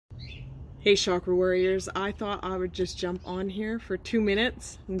Hey Chakra Warriors, I thought I would just jump on here for 2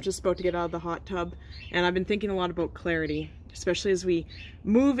 minutes. I'm just about to get out of the hot tub, and I've been thinking a lot about clarity, especially as we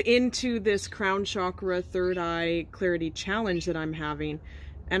move into this crown chakra, third eye clarity challenge that I'm having.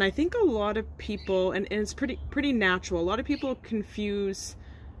 And I think a lot of people, and it's pretty natural, a lot of people confuse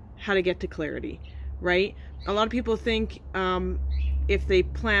how to get to clarity, right? A lot of people think if they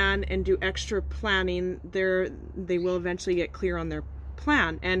plan and do extra planning, they will eventually get clear on their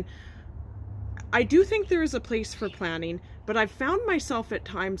plan. And I do think there is a place for planning, but I've found myself at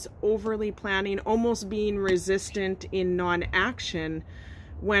times overly planning, almost being resistant in non-action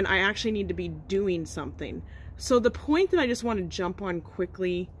when I actually need to be doing something. So the point that I just want to jump on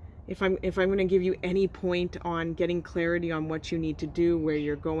quickly, if I'm going to give you any point on getting clarity on what you need to do, where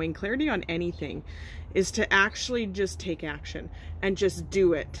you're going, clarity on anything, is to actually just take action and just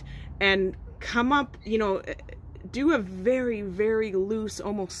do it and come up, do a very, very loose,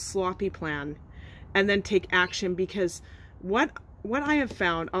 almost sloppy plan, and then take action. Because what I have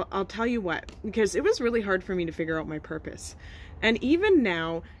found, I'll tell you what, because it was really hard for me to figure out my purpose. And even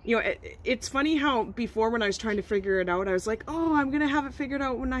now, it's funny how before, when I was trying to figure it out, I was like, oh, I'm gonna have it figured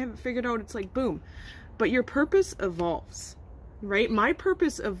out. When I have it figured out, it's like, boom. But your purpose evolves, right? My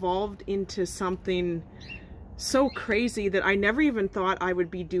purpose evolved into something so crazy that I never even thought I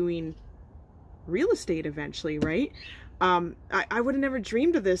would be doing real estate eventually, right? I would have never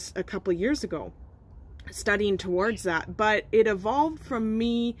dreamed of this a couple years ago, studying towards that. But it evolved from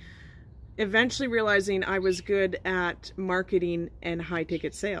me eventually realizing I was good at marketing and high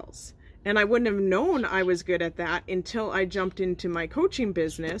ticket sales. And I wouldn't have known I was good at that until I jumped into my coaching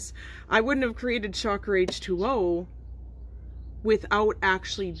business. I wouldn't have created Chakra H2O without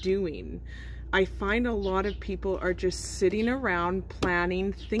actually doing. I find a lot of people are just sitting around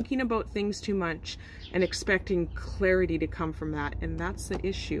planning, thinking about things too much, and expecting clarity to come from that. And that's the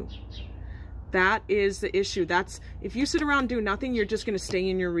issue. That is the issue. If you sit around and do nothing, you're just going to stay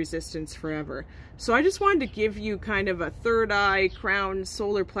in your resistance forever. So I just wanted to give you kind of a third eye, crown,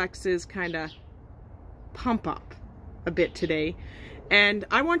 solar plexus kind of pump up a bit today. And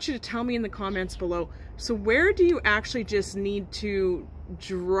I want you to tell me in the comments below, so where do you actually just need to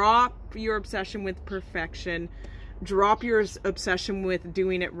drop your obsession with perfection, drop your obsession with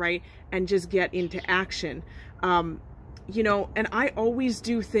doing it right, and just get into action? And I always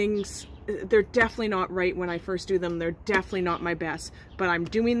do things, they're definitely not right when I first do them. They're definitely not my best, but I'm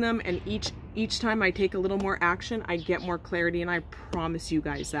doing them, and each time I take a little more action, I get more clarity, and I promise you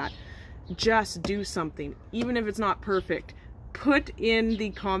guys that. Just do something, even if it's not perfect. Put in the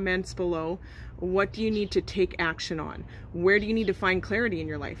comments below, what do you need to take action on? Where do you need to find clarity in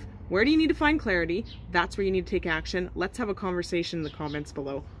your life? Where do you need to find clarity? That's where you need to take action. Let's have a conversation in the comments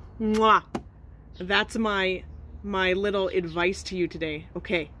below. Mwah! That's my little advice to you today.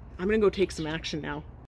 Okay, I'm gonna go take some action now.